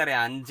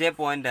നിങ്ങൾക്കറിയാം,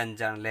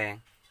 5.5 ആണല്ലേ.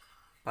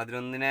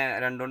 11നെ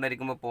 2 കൊണ്ട്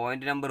ഹരിക്കുമ്പോൾ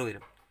പോയിന്റ് നമ്പർ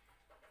വരും.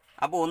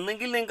 അപ്പോൾ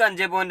ഒന്നുകിൽ നിങ്ങൾക്ക്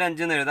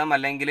 5.5 എന്ന് എഴുതാം,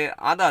 അല്ലെങ്കിൽ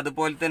അത്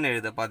അതുപോലെ തന്നെ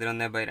എഴുതാം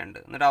 11/2,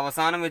 എന്നിട്ട്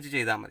അവസാനം വെച്ച്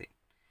ചെയ്താൽ മതി.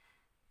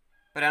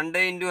 ഇപ്പോൾ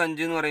 2 ×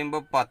 5 എന്ന്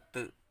പറയുമ്പോൾ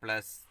 10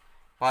 പ്ലസ്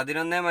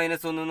 11 -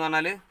 1 എന്ന്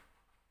പറഞ്ഞാൽ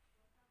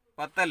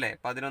 10 അല്ലേ,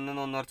 11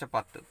 1 കുറച്ച്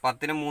 10,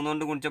 10നെ 3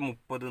 കൊണ്ട് ഗുണിച്ചാൽ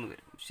 30 എന്ന്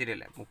വരും,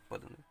 ശരിയല്ലേ,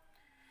 30.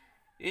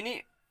 ഇനി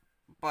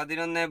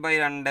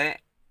 11/2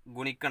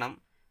 ഗുണിക്കണം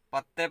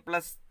 10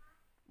 +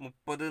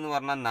 30 എന്ന്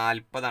പറഞ്ഞാൽ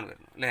 40 ആണ്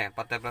വരുന്നത് അല്ലേ,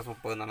 10 +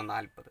 30 എന്ന് പറഞ്ഞാൽ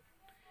 40.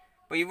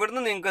 അപ്പോൾ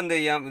ഇവിടുന്ന് നിങ്ങൾക്ക് എന്ത്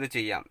ചെയ്യാം, ഇത്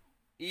ചെയ്യാം,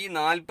 ഈ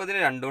 40നെ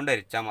 2 കൊണ്ട്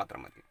ഹരിച്ചാൽ മാത്രം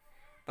മതി.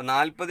 അപ്പോൾ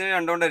 40നെ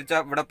 2 കൊണ്ട്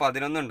ഹരിച്ചാൽ ഇവിടെ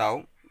 11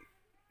 ഉണ്ടാവും,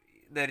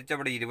 ഇത് ഹരിച്ചാൽ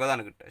ഇവിടെ 20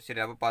 ആണ് കിട്ടുക, ശരി.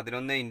 അപ്പോൾ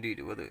 11 ×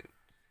 20 വരും.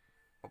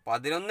 അപ്പോൾ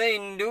 11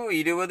 ×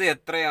 20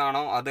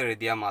 എത്രയാണോ അത്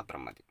എഴുതിയാൽ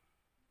മാത്രം മതി.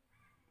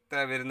 എത്ര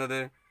വരുന്നത്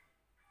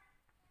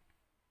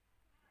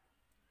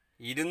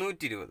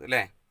 220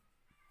 അല്ലേ,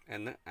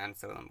 എന്ന്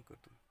ആൻസർ നമുക്ക്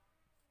കിട്ടും.